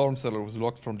that the storm cellar was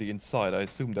locked from the inside, I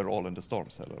assume they're all in the storm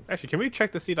cellar. Actually, can we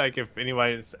check to see like if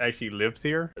anybody actually lives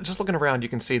here? Just looking around, you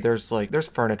can see there's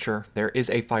furniture. There is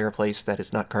a fireplace that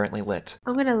is not currently lit.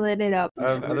 I'm gonna lit it up.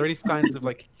 Are there any signs of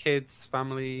like kids,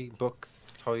 family, books,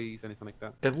 toys, anything like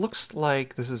that? It looks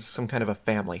like this is some kind of a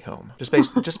family home. Just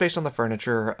based on the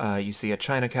furniture, you see a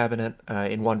china cabinet.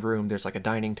 In one room, there's like a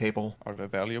dining table. Are there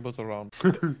valuables around?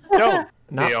 No.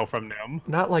 Not- Nail from them.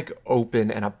 Not like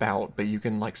open and about, but you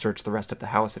can like search the rest of the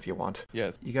house if you want.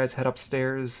 Yes. You guys head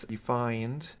upstairs. You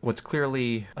find what's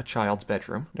clearly a child's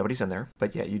bedroom. Nobody's in there,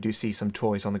 but yeah, you do see some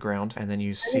toys on the ground, and then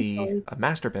you see a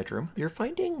master bedroom. You're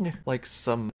finding like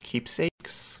some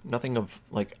keepsakes, nothing of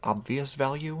like obvious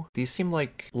value. These seem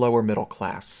like lower middle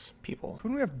class people.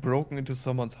 Couldn't we have broken into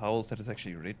someone's house that is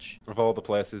actually rich? Of all the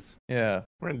places. Yeah.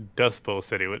 We're in Dust Bowl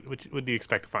City. What do you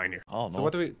expect to find here? I don't know. So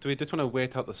what do we just want to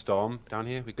wait out the storm down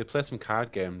here? We could play some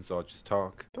card games or just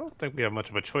talk. I don't think we have much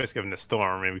of a choice given the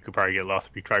storm. I mean, we could probably get lost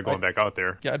if we try going back out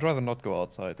there. Yeah, I'd rather not go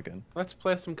outside again. Let's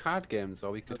play some card games,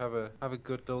 or we could have a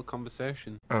good little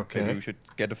conversation. Maybe Okay. we should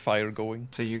get a fire going.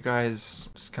 So you guys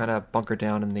just kind of bunker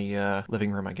down in the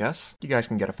living room, I guess. You guys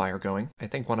can get a fire going. I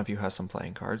think one of you has some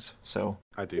playing cards, so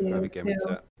I do. I have a game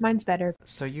set. Mine's better.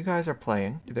 So you guys are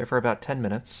playing. You're there for about 10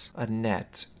 minutes.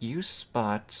 Annette, you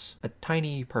spot a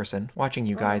tiny person watching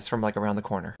you guys from like around the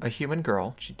corner. A human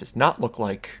girl. She does not look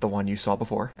like the one you saw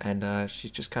before. And she's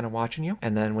just kind of watching you.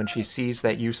 And then when she sees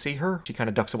that you see her, she kind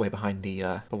of ducks away behind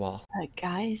the wall.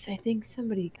 Guys, I think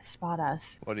somebody can spot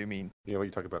us. What do you mean? Yeah, what are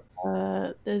you talking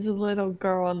about? There's a little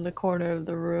girl in the corner of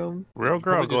the room. Real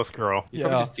girl, Probably ghost girl. You're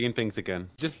probably Yeah. just seeing things again.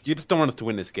 You just don't want us to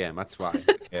win this game. That's why.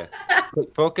 Yeah.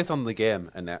 Focus on the game,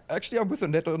 Annette. Actually, I'm with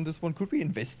Annette on this one. Could we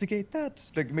investigate that?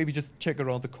 Like, maybe just check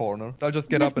around the corner. I'll just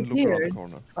get up and look around the Disappeared.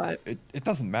 corner. But It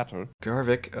doesn't matter.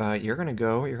 Garvik, you're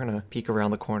gonna peek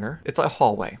around the corner. It's a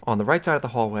hallway. On the right side of the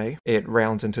hallway, it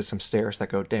rounds into some stairs that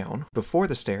go down. Before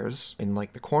the stairs, in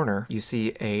like the corner, you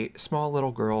see a small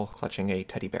little girl clutching a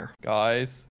teddy bear.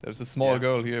 Guys, there's a small Yeah.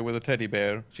 girl here with a teddy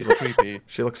bear. She She's looks creepy.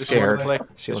 She looks Does she wanna scared. play-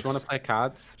 She does she want looks to play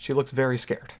cards? she looks very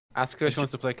scared. Ask her if she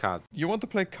wants to play cards. You want to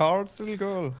play cards, little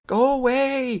girl? Go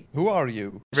away! Who are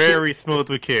you? Very smooth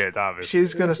with kids, obviously.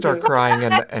 She's gonna start crying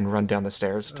and run down the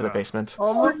stairs to the basement.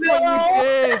 Oh my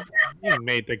god, You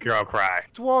made the girl cry.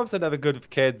 dwarves are never good with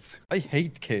kids. I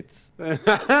hate kids. All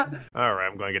right,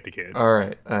 I'm going to get the kids. All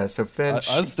right, so Finch,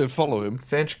 I'll still follow him.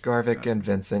 Finch, Garvik, and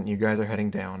Vincent, you guys are heading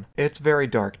down. It's very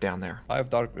dark down there. I have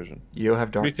dark vision. You have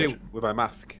Me dark too, vision. with my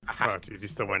mask. Oh, jeez, you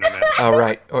still wearing that. All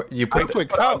right, you put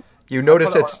Quick, how you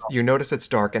notice it's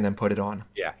dark and then put it on.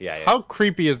 Yeah. how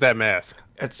creepy is that mask?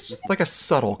 It's like a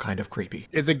subtle kind of creepy.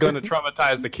 Is it gonna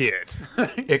traumatize the kid?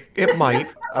 It might.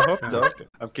 I hope so.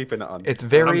 I'm keeping it on. It's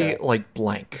very like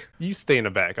blank. You stay in the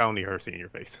back. I don't need her seeing your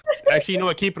face. Actually, you know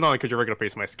what? Keep it on because your regular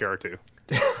face might scare her too.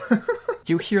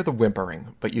 You hear the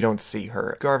whimpering, but you don't see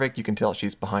her. Garvik, you can tell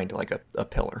she's behind like a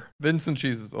pillar. Vincent,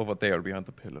 she's over there behind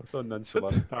the pillar. So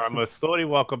nonchalant. All right, I'm gonna slowly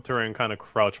walk up to her and kind of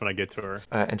crouch when I get to her.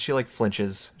 And she like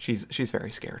flinches. She's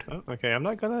very scared. Oh, okay, I'm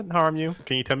not gonna harm you.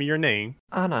 Can you tell me your name?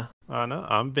 Anna, Anna,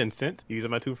 I'm Vincent. These are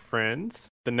my two friends.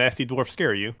 The nasty dwarf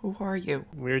scare you. who are you?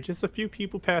 We're just a few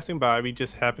people passing by. We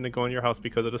just happened to go in your house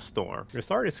because of the storm. We're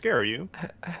sorry to scare you.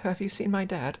 Have you seen my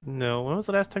dad? No, when was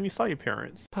the last time you saw your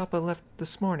parents? Papa left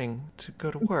this morning to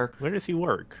go to work. Where does he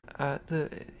work?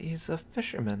 He's a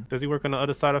fisherman. Does he work on the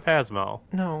other side of Hazmal?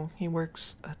 No, he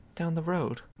works down the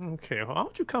road. Okay, well, why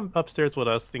don't you come upstairs with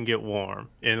us and get warm?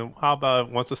 And how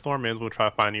about once the storm ends, we'll try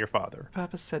finding your father?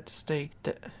 Papa said to stay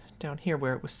down here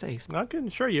where it was safe. I can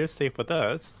assure you it's safe with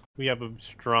us. We have a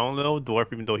strong little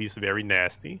dwarf, even though he's very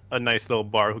nasty. A nice little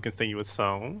bard who can sing you a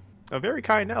song. A very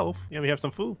kind elf. And we have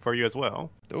some food for you as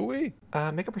well. Do we?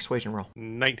 Make a persuasion roll.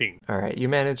 19. All right, you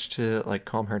manage to like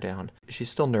calm her down. She's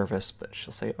still nervous, but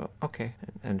she'll say, "Oh, okay,"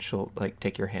 and she'll like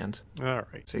take your hand. All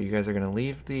right. So you guys are gonna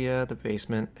leave the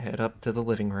basement, head up to the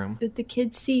living room. Did the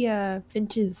kids see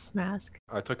Finch's mask?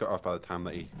 I took it off by the time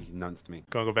that he announced me.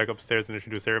 Gonna go back upstairs and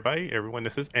introduce everybody. Everyone,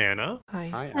 this is Anna. Hi.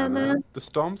 Hi, Anna. Anna. The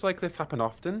storms like this happen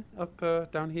often up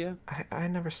down here. I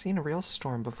never seen a real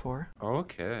storm before.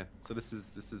 Okay, so this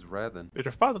is rare then. Did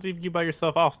your father leave you by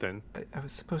yourself often? I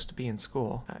was supposed to be in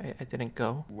school. I didn't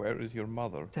go. Where is your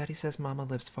mother? Daddy says Mama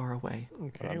lives far away.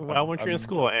 Okay, why weren't you in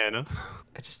school, Anna?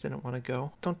 I just didn't want to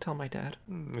go. Don't tell my dad.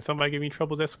 Is somebody giving you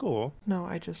troubles at school? No,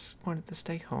 I just wanted to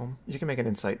stay home. You can make an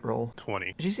insight roll.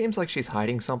 20. She seems like she's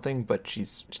hiding something, but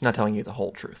she's not telling you the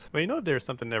whole truth. Well, you know there's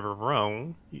something ever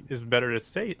wrong. It's better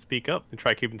to speak up than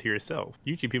try keeping to yourself.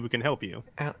 Usually people can help you.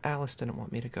 Alice didn't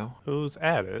want me to go. Who's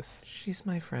Alice? She's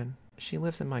my friend. She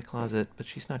lives in my closet, but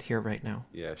she's not here right now.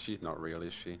 Yeah, she's not real,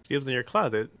 is she? She lives in your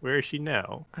closet. Where is she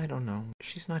now? I don't know.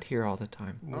 She's not here all the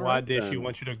time. All Why right, did she then.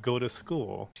 want you to go to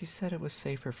school? She said it was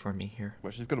safer for me here. Well,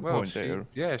 she's got a Well, point there.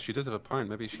 yeah, she does have a point.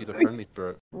 Maybe she's a friendly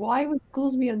spirit. Why would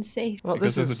schools be unsafe? Well, Because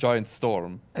this there's is a giant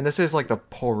storm. and this is like the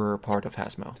poorer part of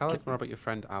Hazmo. Tell us more about your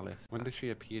friend Alice. When did she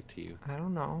appear to you? I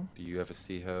don't know. Do you ever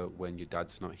see her when your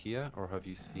dad's not here, or have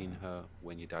you seen her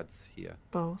when your dad's here?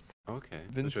 Both. Okay.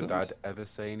 Does your Vincent? dad ever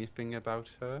say anything about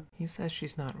her? He says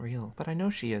she's not real, but I know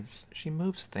she is. She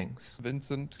moves things.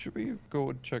 Vincent, should we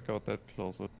go and check out that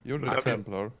closet? You're the Okay.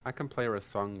 Templar. I can play her a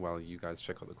song while you guys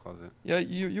check out the closet. Yeah,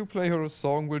 you play her a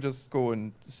song. We'll just go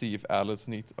and see if Alice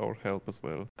needs our help as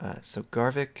well. So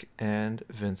Garvik and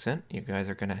Vincent, you guys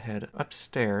are gonna head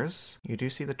upstairs. You do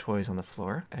see the toys on the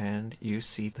floor, and you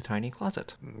see the tiny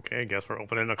closet. Okay, guess we're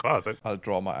opening the closet. I'll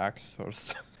draw my axe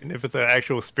first. And if it's an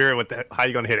actual spirit, how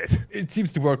you gonna hit it? It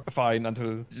seems to work fine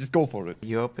until just go for it.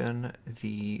 You open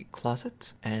the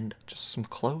closet and just some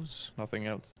clothes. Nothing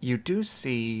else. You do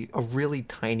see a really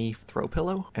tiny throw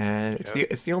pillow, and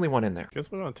it's the only one in there.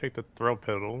 Guess we're gonna take the throw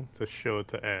pillow to show it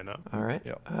to Anna. All right.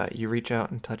 Yeah. You reach out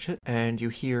and touch it, and you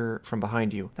hear from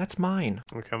behind you, "That's mine."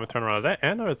 Okay, I'm gonna turn around. Is that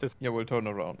Anna or is this? Yeah, we'll turn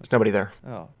around. There's nobody there.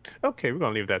 Oh. Okay, we're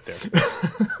gonna leave that there.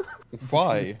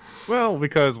 Why? Well,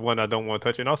 because one, I don't want to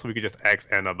touch it, and also we could just ask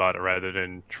Anna about it rather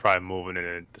than try moving it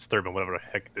and disturbing whatever the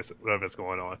heck whatever's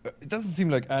going on. It doesn't seem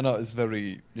like Anna is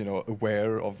very,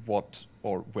 aware of what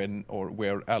or when or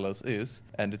where Alice is,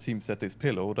 and it seems that this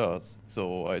pillow does.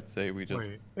 So I'd say we just...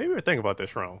 Wait, maybe we're thinking about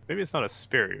this wrong. Maybe it's not a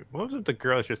spirit. What if the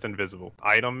girl is just invisible?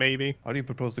 Item, maybe? How do you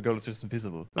propose the girl is just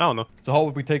invisible? I don't know. So how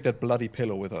would we take that bloody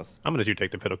pillow with us? I'm gonna let you take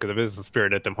the pillow, because if it's a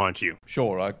spirit, let them haunt you.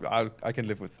 Sure, I can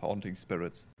live with haunting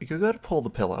spirits. You could go to pull the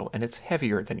pillow, and it's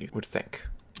heavier than you would think.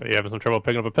 Are you having some trouble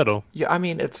picking up a pillow? Yeah, I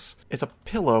mean, it's a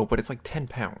pillow, but it's like 10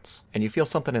 pounds, and you feel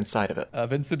something inside of it.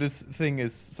 Vincent, this thing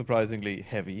is surprisingly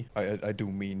heavy. I do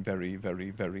mean very, very,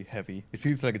 very heavy. It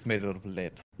feels like it's made out of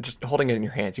lead. just holding it in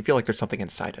your hands. You feel like there's something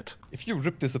inside it. If you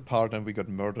rip this apart and we got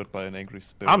murdered by an angry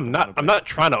spirit, I'm not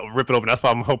trying to rip it open. That's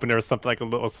why I'm hoping there's something like a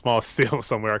little small seal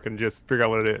somewhere I can just figure out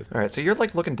what it is. All right, so you're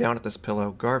like looking down at this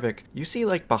pillow. Garvik, you see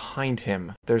like behind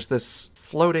him, there's this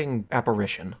floating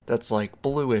apparition that's like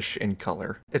bluish in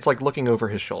color. It's like looking over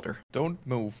his shoulder. Don't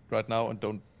move right now and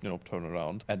don't, turn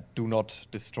around. And do not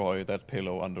destroy that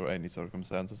pillow under any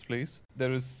circumstances, please.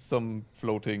 There is some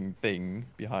floating thing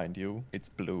behind you. It's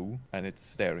blue and it's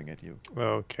staring at you.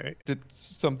 Okay. Did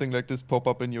something like this pop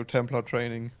up in your Templar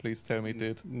training? Please tell me it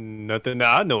did. Nothing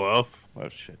that I know of. Well,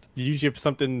 shit. Usually if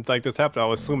something like this happens,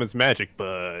 I'll assume it's magic,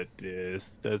 but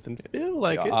this doesn't feel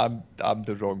like it. I'm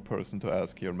the wrong person to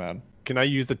ask here, man. Can I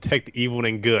use detect evil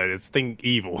and good? It's think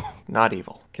evil. Not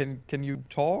evil. Can you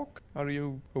talk? Are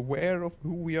you aware of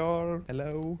who we are?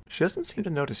 Hello? She doesn't seem to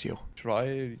notice you.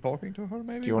 Try talking to her,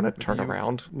 maybe? Do you want to Maybe turn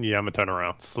around? Yeah, I'm gonna turn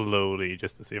around slowly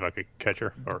just to see if I could catch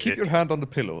her. Or Keep it. your hand on the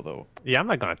pillow, though. Yeah, I'm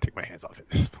not gonna take my hands off at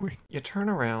this point. You turn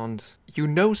around. You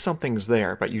know something's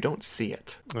there, but you don't see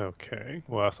it. Okay.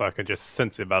 Well, so I can just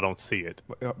sense it, but I don't see it.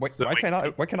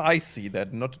 Why can I see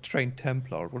that? Not a trained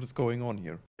Templar. What is going on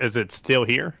here? Is it still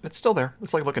here? It's still there.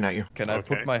 It's like looking at you. Can I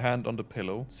Okay. put my hand on the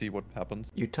pillow, see what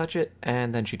happens? You touch it,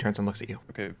 and then she turns and looks at you.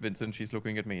 Okay, Vincent, she's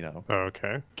looking at me now.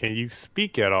 Okay. Can you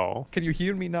speak at all? Can you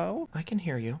hear me now? I can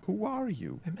hear you. Who are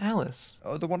you? I'm Alice.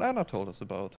 Oh, the one Anna told us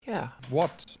about. Yeah,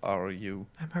 What are you?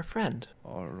 I'm her friend.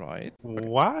 All right.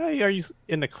 Why are you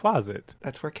in the closet?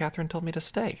 That's where Catherine told me to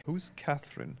stay. Who's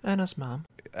Catherine? Anna's mom.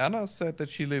 Anna said that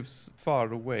she lives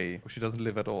far away. She doesn't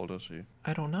live at all, does she?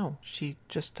 I don't know. She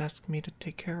just asked me to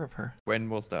take care of her. When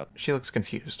was that? She looks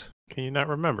confused. Can you not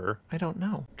remember? I don't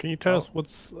know. Can you tell us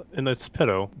what's in this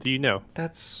pillow? Do you know?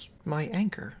 That's my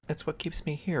anchor. It's what keeps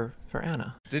me here for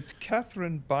Anna. Did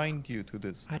Catherine bind you to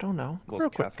this? I don't know. Was Real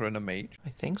quick. Catherine a mage? I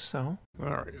think so.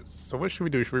 Alright, so what should we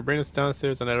do? Should we bring this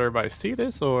downstairs and let everybody see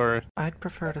this, or I'd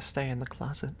prefer to stay in the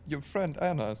closet. Your friend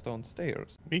Anna is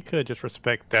downstairs. we could just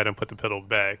respect that and put the pillow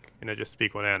back and then just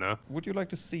speak with Anna? Would you like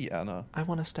to see Anna? I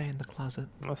want to stay in the closet.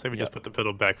 I'll say we Yeah. just put the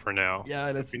pillow back for now.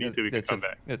 let's, we need to, we can come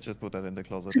back. let's just put that in the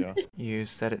closet, yeah. You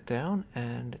set it down,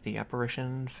 and the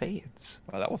apparition fades.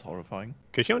 Well, that was horrifying.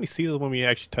 Because she only sees us when we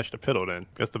actually touch the pillow then.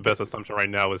 That's the best assumption right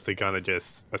now is to kind of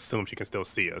just assume she can still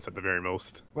see us at the very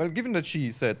most. Well, given that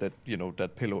she said that,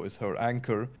 that pillow is her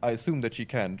anchor, I assume that she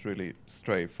can't really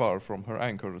stray far from her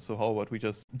anchor. So how about we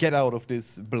just get out of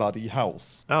this bloody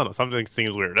house? I don't know, something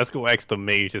seems weird. Let's go ask the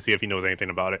mage to see if he knows anything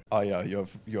about it. Ah, yeah, you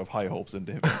have high hopes in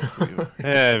him. For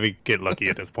you. We get lucky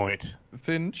at this point.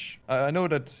 Finch, I know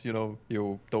that,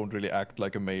 you don't really act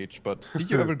like a mage, but did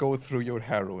you ever go through your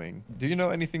harrowing? Do you know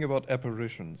anything about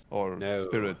apparitions or No.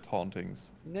 spirit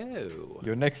hauntings? No.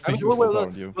 You're next to I mean, useless,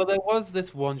 aren't you? Well, there was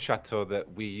this one chateau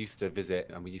that we used to visit,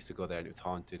 and we used to go there, and it was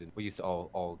haunted, and we used to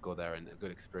all go there and a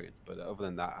good experience. But other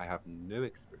than that, I have no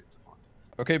experience of hauntings.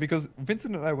 Okay, because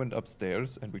Vincent and I went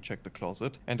upstairs and we checked the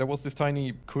closet, and there was this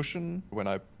tiny cushion. When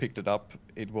I picked it up,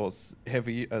 it was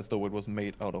heavy as though it was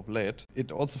made out of lead.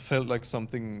 It also felt like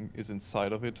something is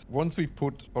inside of it. Once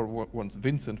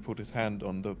Vincent put his hand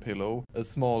on the pillow, a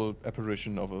small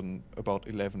apparition of an about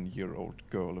 11-year-old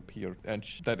girl appeared, and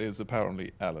that is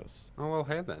apparently Alice. Oh, well,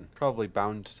 hey then. Probably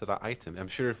bound to that item. I'm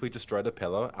sure if we destroy the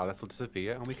pillow, Alice will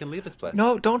disappear, and we can leave this place.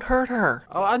 No, don't hurt her.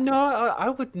 Oh, I know. I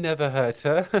would never hurt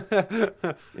her.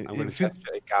 I'm going to If you-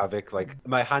 gesture at Gavik, like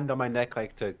my hand on my neck,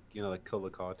 like to, like cut the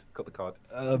cord.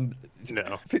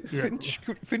 No.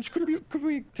 Finch, could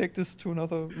we take this to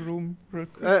another room real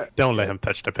quick? Don't let him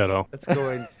touch the pillow. Let's go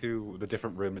into the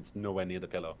different room. It's nowhere near the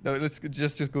pillow. No, let's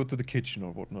just go to the kitchen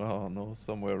or whatnot. Oh, no,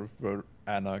 somewhere where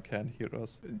Anna can't hear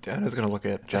us. Anna's gonna look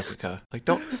at Jessica. Like,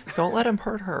 don't let him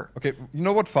hurt her. Okay, you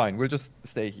know what? Fine, we'll just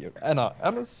stay here. Anna,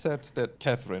 Alice said that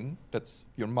Catherine, that's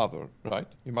your mother, right?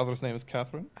 Your mother's name is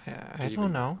Catherine? I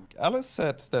don't know. Alice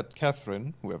said that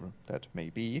Catherine, whoever that may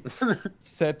be,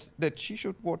 said that she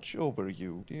should watch over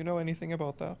you. Do you know anything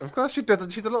about that? Of course she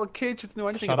doesn't. She's a little kid. She doesn't know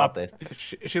anything Shut about up.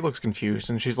 this. She looks confused,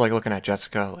 and she's like looking at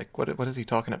Jessica. Like, what is he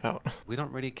talking about? We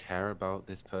don't really care about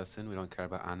this person. We don't care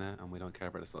about Anna, and we don't care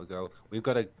about this little girl. We've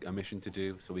got a mission to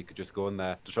do, so we could just go in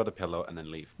there, destroy the pillow, and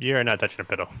then leave. You're not touching the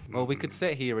pillow. Well, we could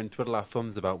sit here and twiddle our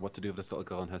thumbs about what to do with this little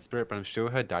girl and her spirit, but I'm sure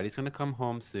her daddy's going to come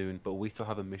home soon, but we still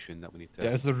have a mission that we need to...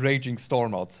 There's a raging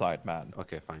storm outside, man.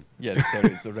 Okay, fine. Yes, there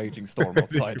is a raging storm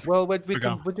outside. Well, we're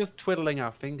just twiddling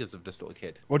our fingers of this little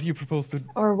kid. What do you propose to...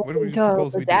 Or what wait do you until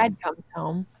propose the we do? dad comes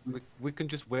home. We can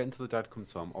just wait until the dad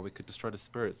comes home, or we could destroy the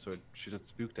spirit so she's not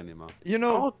spooked anymore. You I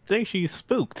know, don't think she's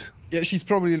spooked. yeah, she's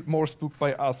probably more spooked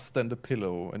by us than the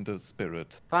pillow and the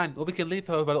spirit. Fine. Well, we can leave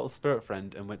her with our little spirit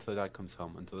friend and wait till the dad comes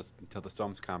home until the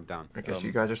storms calm down. I guess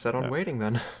you guys are set on waiting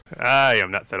then. I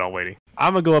am not set on waiting.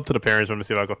 I'm gonna go up to the parents' room and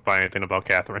see if I can find anything about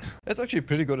Catherine. That's actually a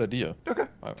pretty good idea. Okay.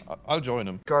 I'll join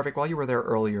him. Garvik, while you were there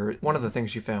earlier, one of the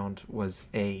things you found was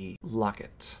a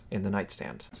locket in the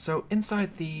nightstand. So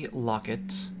inside the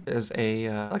locket is a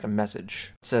like a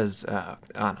message. It says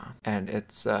Anna, and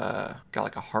it's got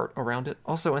like a heart around it.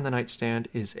 Also in the nightstand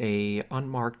is a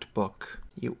unmarked book.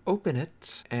 You open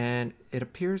it, and it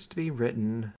appears to be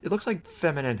written. It looks like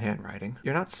feminine handwriting.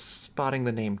 You're not spotting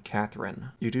the name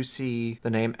Catherine. You do see the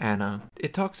name Anna.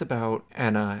 It talks about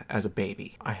Anna as a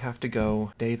baby. I have to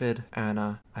go. David,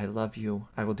 Anna, I love you.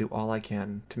 I will do all I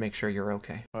can to make sure you're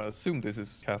okay. I assume this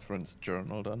is Catherine's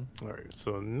journal then. Alright,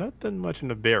 so nothing much in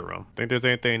the bedroom. Think there's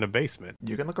anything in the basement?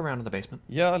 You can look around in the basement.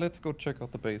 Yeah, let's go check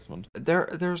out the basement.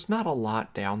 There's not a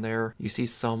lot down there. You see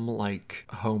some like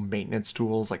home maintenance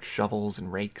tools like shovels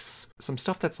and rakes. Some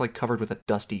stuff that's like covered with a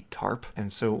dusty tarp.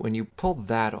 And so when you pull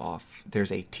that off,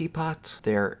 there's a teapot,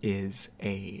 there is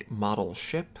a model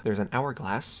ship, there's an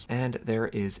hourglass, and there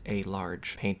is a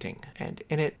large painting. And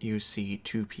in it you see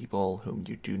two people whom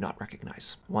you do not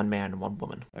recognize. One man and one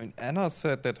woman. I mean, Anna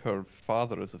said that her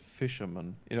father is a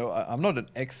fisherman. You know, I'm not an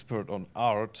expert on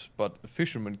art, but a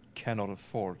fisherman cannot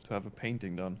afford to have a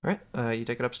painting done. All right, you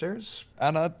take it upstairs.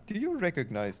 Anna, do you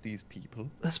recognize these people?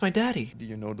 That's my daddy. Do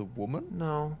you know the woman?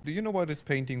 No. Do you know why this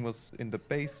painting was in the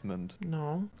basement?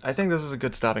 No. I think this is a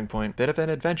good stopping point. Bit of an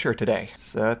adventure today.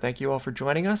 So thank you all for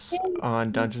joining us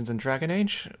on Dungeons and Dragon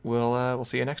Age. We'll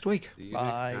see you next week. See you next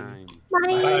Bye. time.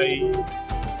 Bye.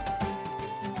 Bye.